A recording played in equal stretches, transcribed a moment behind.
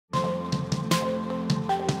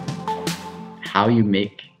how you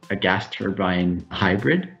make a gas turbine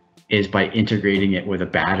hybrid is by integrating it with a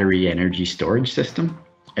battery energy storage system.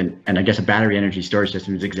 And I guess a battery energy storage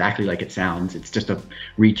system is exactly like it sounds. It's just a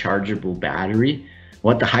rechargeable battery.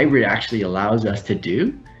 What the hybrid actually allows us to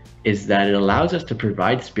do is that it allows us to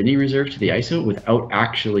provide spinning reserve to the ISO without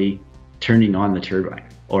actually turning on the turbine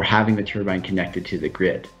or having the turbine connected to the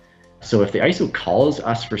grid. So if the ISO calls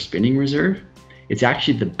us for spinning reserve, it's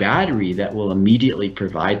actually the battery that will immediately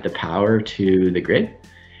provide the power to the grid.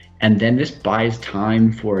 And then this buys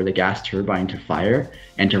time for the gas turbine to fire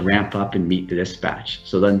and to ramp up and meet the dispatch.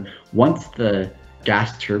 So then once the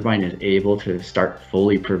gas turbine is able to start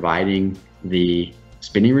fully providing the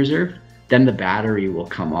spinning reserve, then the battery will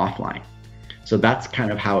come offline. So that's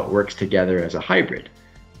kind of how it works together as a hybrid.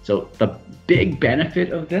 So the big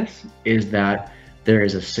benefit of this is that there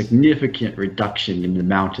is a significant reduction in the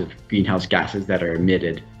amount of greenhouse gases that are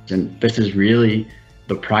emitted. And this is really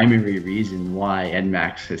the primary reason why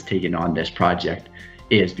ENMAX has taken on this project,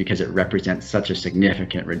 is because it represents such a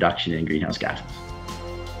significant reduction in greenhouse gases.